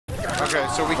Okay,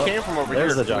 so we came from over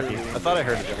There's here. the jockey. I thought I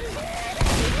heard a jockey.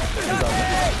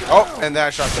 Oh, and then I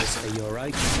shot Jason. Are you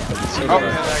alright? Oh, and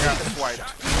then I got swiped.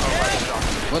 Oh, by the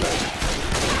jockey. What?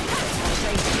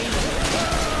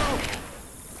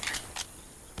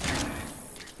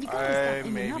 I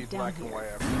may be black and white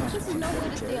after This is no way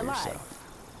to stay alive.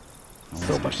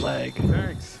 So much lag.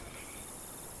 Thanks.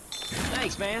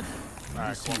 Thanks, man.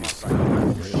 Alright, cool. I'm outside.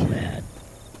 Real bad.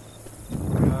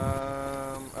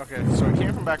 Okay, so we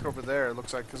came from back over there, it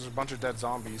looks like, because there's a bunch of dead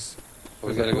zombies.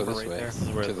 We gotta go this Right way. there. This is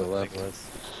where To the left. thing was.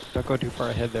 Don't go too far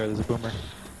ahead there, there's a boomer.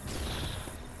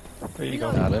 There you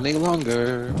go. Not any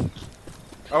longer.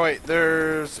 Oh wait,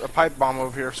 there's a pipe bomb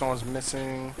over here if someone's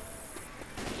missing.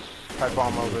 Pipe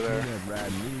bomb over there.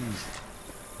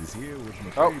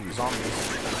 Oh,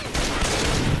 zombies.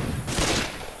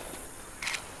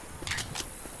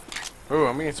 Ooh,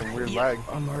 I'm getting some weird lag.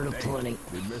 I'm hurt of plenty.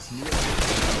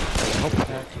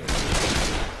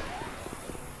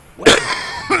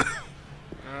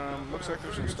 Looks like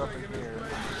there's some stuff in here.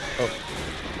 Oh,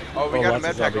 Oh, we got a lots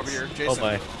med of pack over zombies. here. Oh Jason,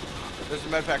 my. there's a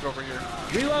med pack over here.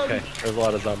 Okay, there's a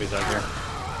lot of zombies out here.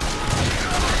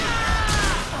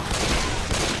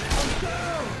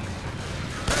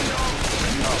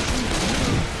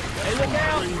 Hey, look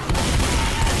out!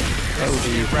 Oh,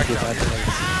 geez.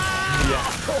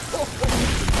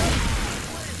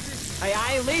 Hey,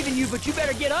 I ain't leaving you, but you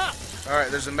better get up.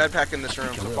 Alright, there's a med pack in this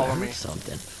room, so follow me.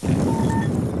 Something.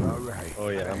 Oh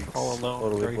yeah, I'm all alone,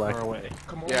 totally very far away.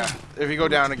 Yeah, if you go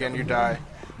down again, you die.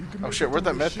 Oh shit, where'd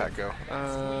that med pack go?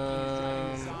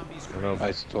 I don't know.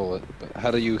 I stole it. But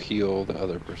how do you heal the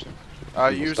other person?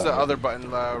 Use the other button,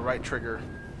 right trigger.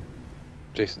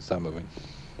 Jason, stop moving.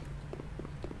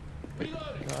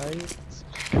 Guys,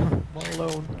 I'm all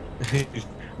alone.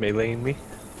 Meleeing me?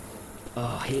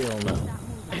 Oh, hell no.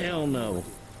 Hell no.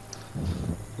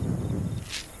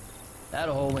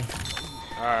 That'll hold me.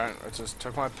 Alright, I just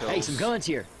took my pills. Hey, some guns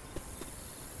here.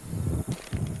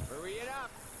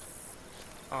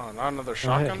 Oh, not another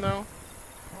shotgun though?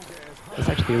 This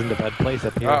actually isn't a bad place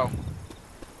up here. Oh.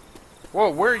 Whoa,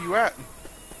 where are you at?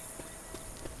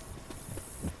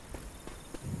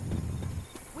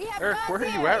 We have Eric, guns where are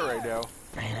you here. at right now?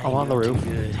 Man, I'm on the roof.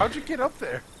 good. How'd you get up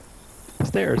there?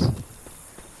 Stairs.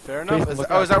 Fair enough. Jason, Is, look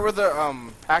oh, up. is that where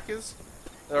the pack is?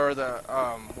 Or the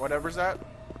whatever's at?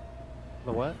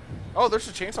 The what? Oh, there's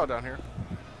a chainsaw down here.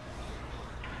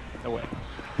 No way.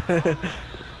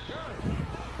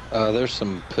 There's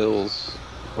some pills.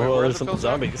 Wait, Oh, where are there's the some pills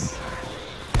at? zombies.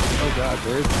 Oh god,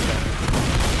 where is this?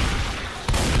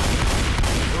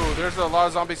 Ooh, there's a lot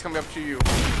of zombies coming up to you.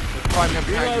 They're climbing up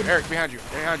behind you. Eric, behind you.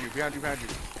 Behind you, behind you, behind you.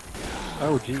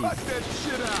 Oh jeez.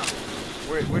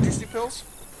 Wait, where'd you see pills?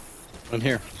 In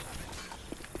here.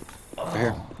 Right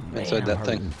here. Inside that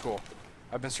thing. Cool.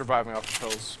 I've been surviving off the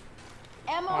pills.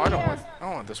 Ammo Oh, I don't here.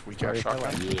 want this weak ass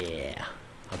shotgun. Yeah,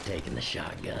 I'm taking the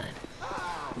shotgun.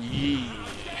 Yeah.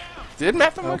 Did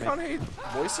Matthew Okay. McConaughey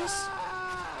voices?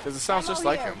 Because it sounds just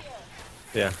like him.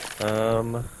 Yeah.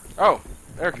 Oh,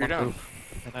 Eric, you're down.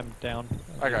 And I'm down.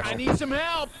 I got you. some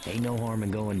help. Ain't no harm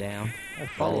in going down. I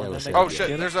fall and Else then it Oh would shit,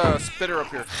 get there's a spitter up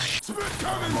here.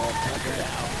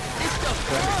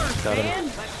 Got him.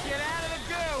 Let's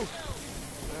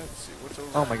see, what's over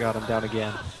Oh my god, I'm down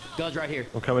again. Guns right here.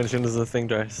 I'm coming as soon as the thing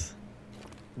dries.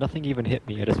 Nothing even hit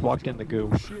me, I just walked in the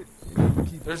goo.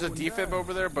 There's a defib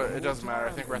over there, but it doesn't matter.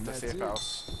 I think we're at the safe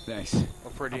house. Thanks.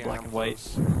 We're pretty I'm black damn and white.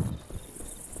 close.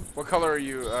 What color are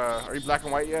you? Are you black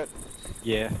and white yet?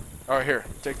 Yeah. Alright, here.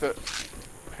 Take the...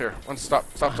 Here. Stop.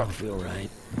 I don't feel right.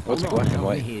 What's Hold on, black and now, let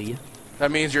white? me hear you.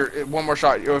 That means you're... One more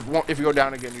shot. If you go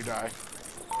down again, you die.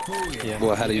 Yeah.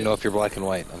 Well, how do you know if you're black and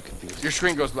white? I'm confused. Your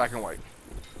screen goes black and white.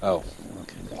 Oh,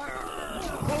 okay.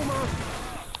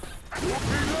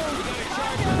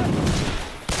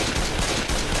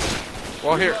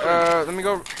 Well, here. Let me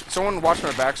go... Someone watch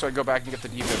my back so I go back and get the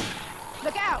defib.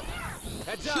 Look out.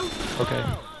 Okay.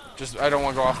 Just, I don't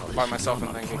want to go off by myself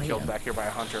and then get killed back here by a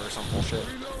hunter or some bullshit.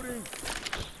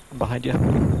 I'm behind you.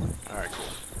 Alright, cool.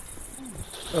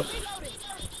 Oh.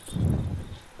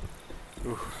 Ooh,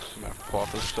 I'm gonna have to pull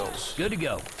out those stills. Good to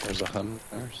go. There's a hunter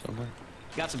somewhere.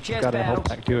 Got some chest Got a health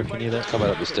battles. pack too if you need it. Coming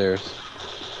up the stairs.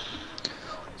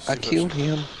 I killed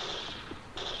him.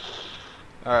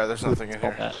 Alright, there's nothing in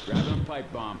Hold here. that. Grabbing a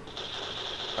pipe bomb.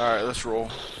 Alright, let's roll.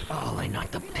 Oh, they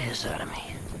knocked the piss out of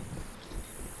me.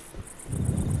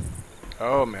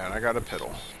 Oh man, I got a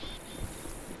piddle.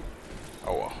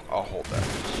 Oh well, I'll hold that.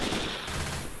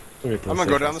 I'm gonna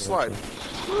go down the slide.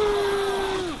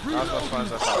 Not as much fun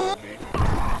as I thought it would be.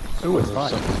 Ooh, it's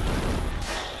fine.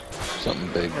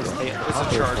 Something big. Let's Bro. stay at the It's top a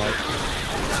here, charger.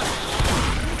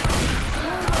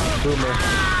 Boomer.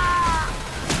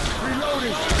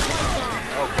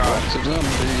 Lots of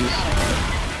zombies.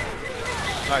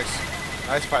 Nice.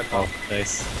 Nice fight, Paul. Oh,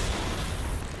 nice.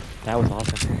 That was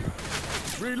awesome.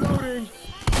 Reloading.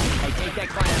 Hey, take that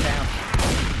clown down.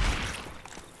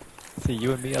 See,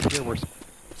 you and me up here, we're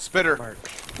Spitter. smart.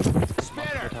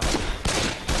 Spitter.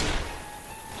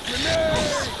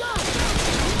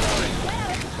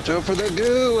 Watch out for the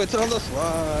goo. It's on the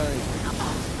slide.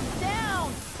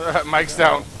 Down. Mike's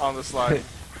down on the slide.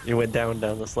 You went down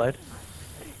the slide?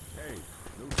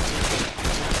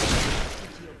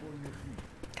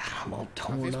 God, I'm all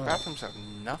torn These up. bathrooms have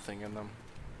nothing in them.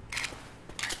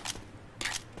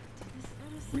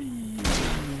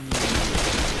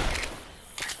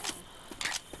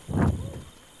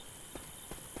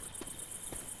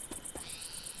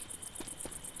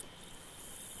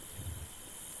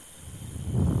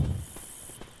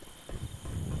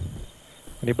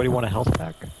 Anybody want a health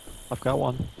pack? I've got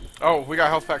one. Oh, we got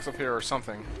health packs up here or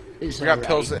something. It's We got alright.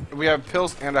 pills. We have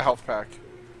pills and a health pack.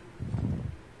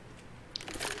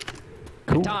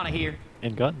 Cool. Katana here.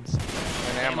 And guns.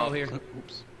 And Ammo ammo. here.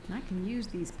 Oops. I can use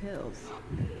these pills.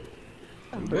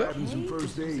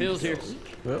 Pills here.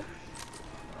 Well,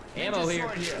 Ammo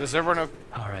here. Does everyone have?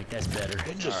 Alright, that's better.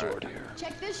 ninja sword here.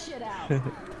 Check this shit out. Did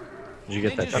you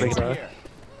get that Ninja sword chainsaw? here.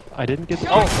 I didn't get the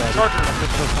Oh, health charger. pack. Watch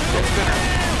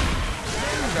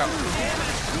out.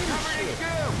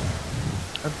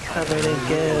 I'm covered in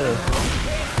goo.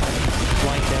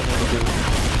 Flying down in the goo.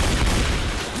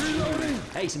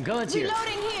 Hey, some guns here.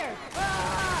 Reloading here.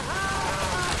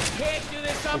 Can't do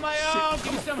this on my own.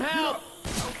 Give me some help.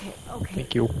 Okay, okay.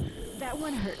 Thank you. That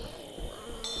one hurt.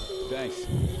 Thanks.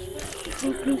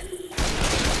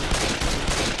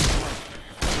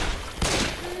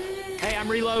 Hey, I'm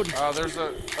reloading. There's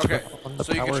a. Okay, On the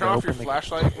so you can power turn to off your open the-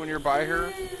 flashlight when you're by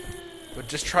her, but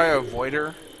just try to avoid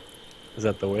her. Is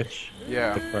that the witch?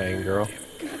 Yeah. The crying girl?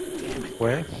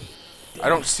 Where? I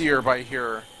don't see her by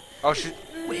here. Oh, she.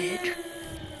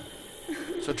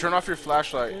 So turn off your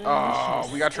flashlight. Oh,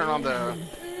 we gotta turn on the.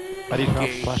 I need to turn off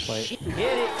the Gauge. flashlight.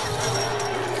 Get it.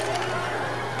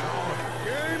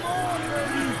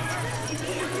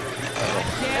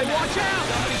 Yeah, watch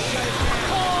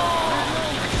out.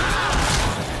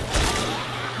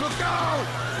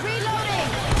 Reloading.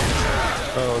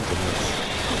 Oh, goodness.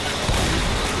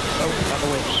 Oh, found the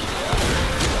witch.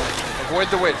 Avoid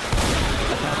the witch. I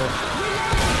found her.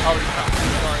 Oh, you found.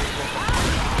 Sorry.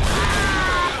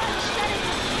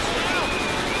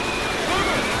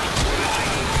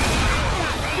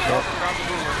 Oh, found the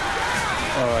boomer.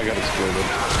 Oh, I got exploded.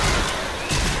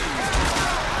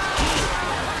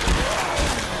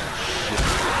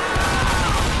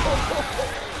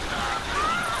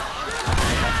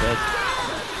 I'm dead.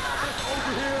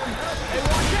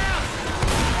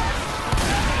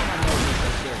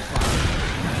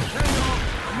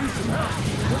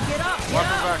 Watch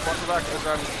her back, as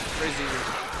I'm crazy.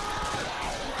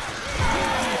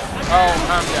 Oh,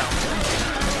 I'm down.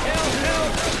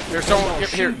 Here, someone,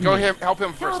 here, go him, help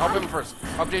him first,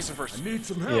 help Jason first,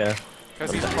 Yeah.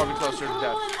 because he's probably closer to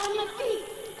death.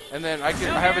 And then I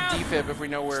have a defib if we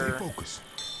know where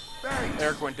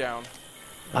Eric went down.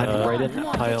 I'm right in that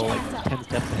pile, like 10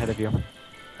 steps ahead of you.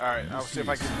 Alright, I'll see if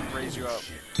I can raise you up.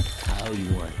 How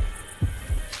you want?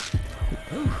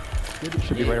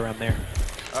 Should be right around there.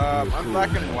 I'm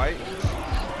black and white.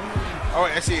 Oh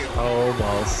wait, I see you.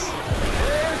 Almost.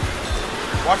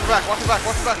 Watch your back.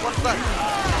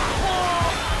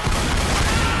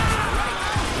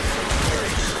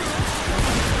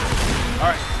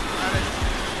 Alright.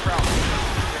 Crouch.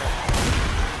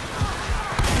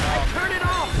 Turn it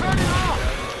off. Turn it off.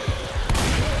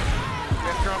 You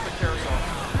have to turn off the carousel.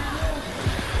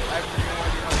 I have no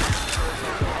idea how to use the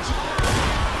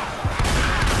carousel.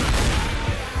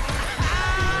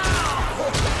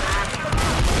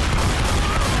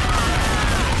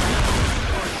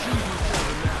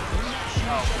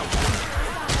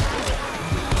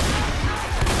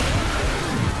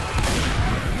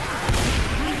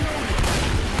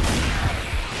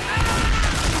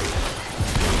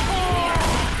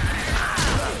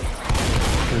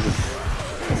 There's a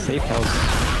safe house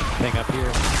thing up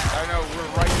here. I know, we're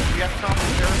right. We have to turn off the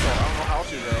carousel. I don't know how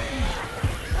to though.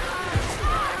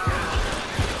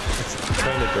 It's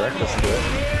trying to direct us to it.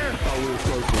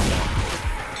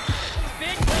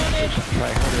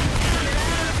 Try harder.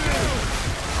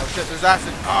 Oh shit, there's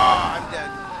acid. Ah, I'm dead.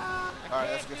 Alright,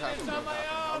 that's a good time for me to go to the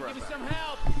bathroom. I'll be right Give me back. some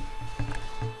help.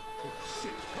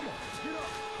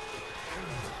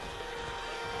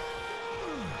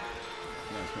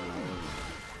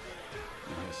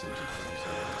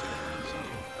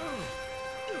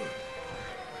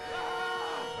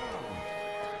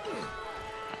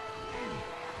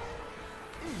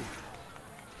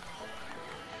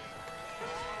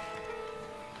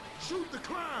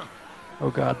 Oh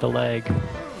god, the leg. Turn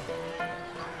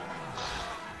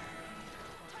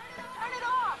it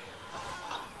off.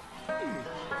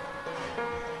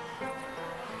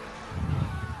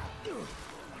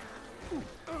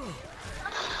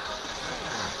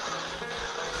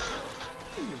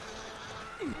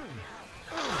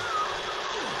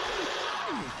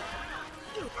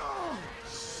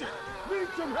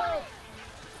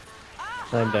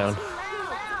 I'm down.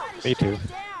 Me too.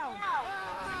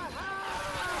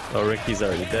 Oh, Ricky's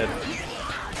already dead.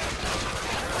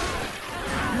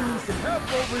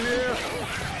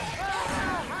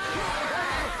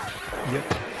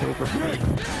 Yep, over free.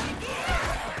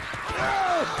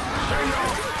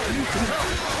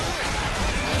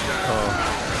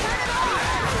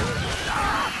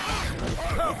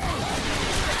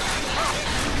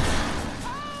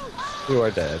 You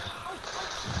are dead.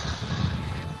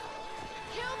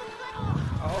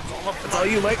 That's all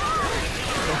you, Mike.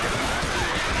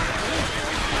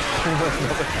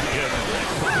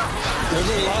 There's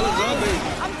a lot of zombies.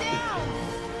 I'm down.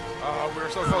 We were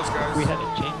so close, guys. We had a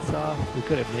chainsaw. We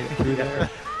could have made it through there.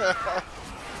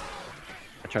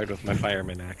 I tried with my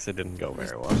fireman axe. It didn't go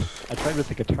very well. I tried with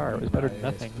the guitar. It was better than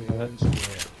nothing. But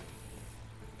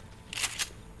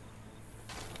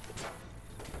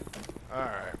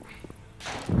Alright.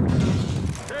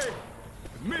 Hey,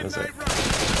 What is it? Midnight Rock.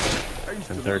 I used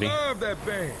to 10:30? love that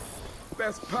band.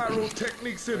 Best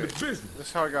pyrotechnics in the business. This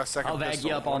is how I got second I'll back pistol.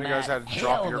 you up One on of you guys that. had to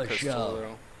drop Hell your of a pistol, show.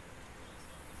 though.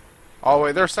 Oh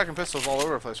wait, there's second pistols all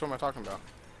over the place. What am I talking about?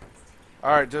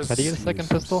 Alright, just... how do you get a second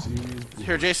pistol?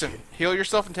 Here, Jason, heal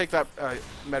yourself and take that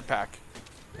med pack.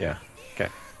 Yeah. Okay.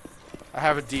 I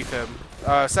have a defib.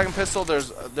 Second pistol,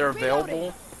 they're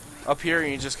available up here,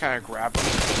 and you just kind of grab them.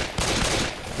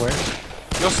 Where?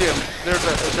 You'll see them. They're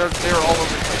all over the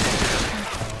place up here.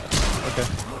 Okay.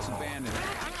 Looks abandoned.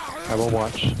 I will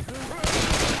watch. I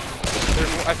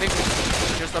think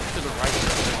it's just up to the right.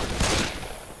 There's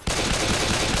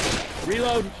one.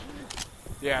 Reload.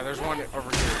 Yeah, there's one over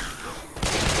here.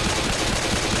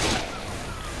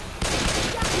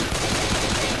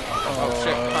 Oh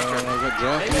shit, Hunter. I got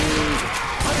drunk.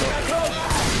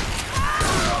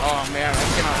 Oh man, I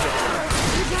cannot hit.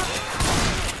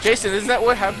 Jason, isn't that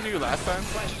what happened to you last time?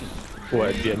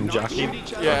 What, getting jockeyed?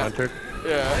 Yeah. Hunter?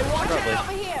 Yeah. Watch out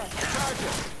over here.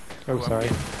 Oh, sorry.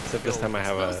 Except this time I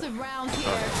have a... Explosive rounds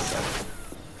here.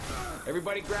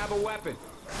 Everybody grab a weapon.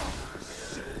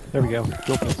 There we go.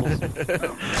 Dual pistols.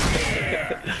 Over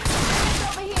here.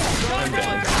 I'm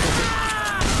down.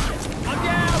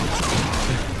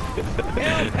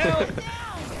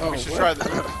 We should try that.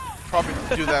 Probably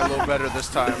do that a little better this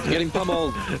time. Getting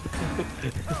pummeled.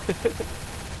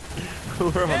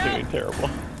 We're all doing terrible.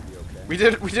 We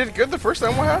did good the first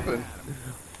time. What happened?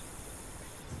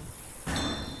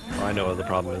 Oh, I know what the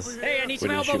problem is. Hey, I need We some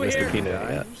didn't help shoot over Mr. here.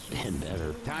 Peanut yet. Been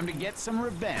better. Time to get some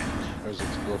revenge. There's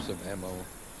explosive ammo.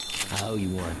 Oh, you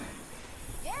won.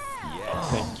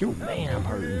 Thank you. Man, I'm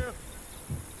hurting.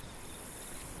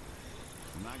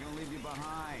 I'm not gonna leave you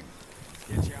behind.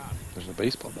 Let's get you out. There's a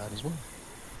baseball bat as well.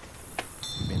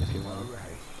 I mean, if you want.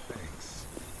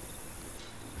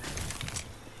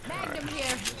 Magnum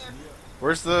here.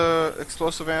 Where's the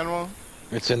explosive ammo?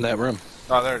 It's in that room.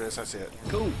 Oh, there it is. I see it.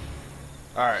 Cool.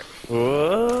 All right.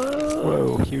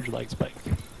 Whoa, huge leg spike.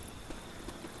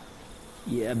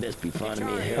 Yeah, best be finding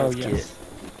me a Oh, health yes. kit.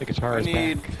 The guitar I is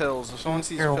need back. pills. If someone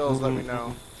sees pills, let me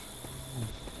know.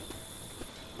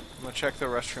 I'm gonna check the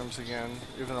restrooms again,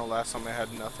 even though last time I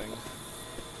had nothing.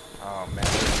 Oh man.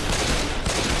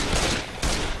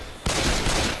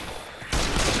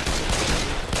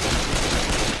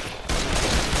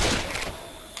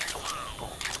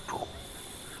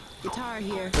 Guitar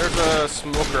here. There's a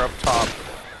smoker up top.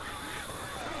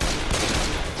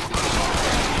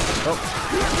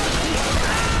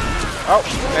 Oh,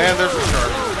 and there's a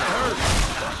shark.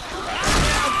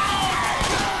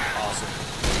 Awesome.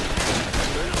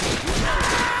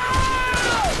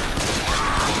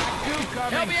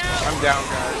 Help me out! I'm down,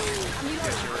 guys.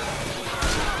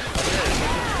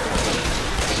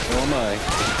 So am I.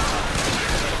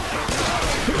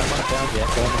 I'm not down yet,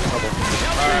 but I'm in trouble.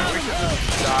 Alright, we should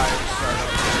just die and start up.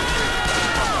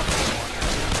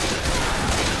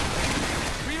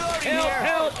 Help!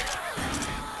 Help!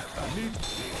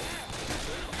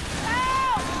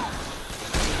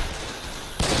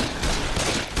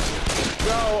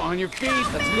 Go on your feet.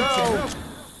 Let's go.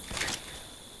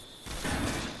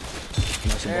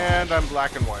 And I'm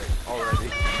black and white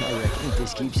already. I reckon if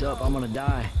this keeps up, I'm gonna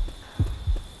die.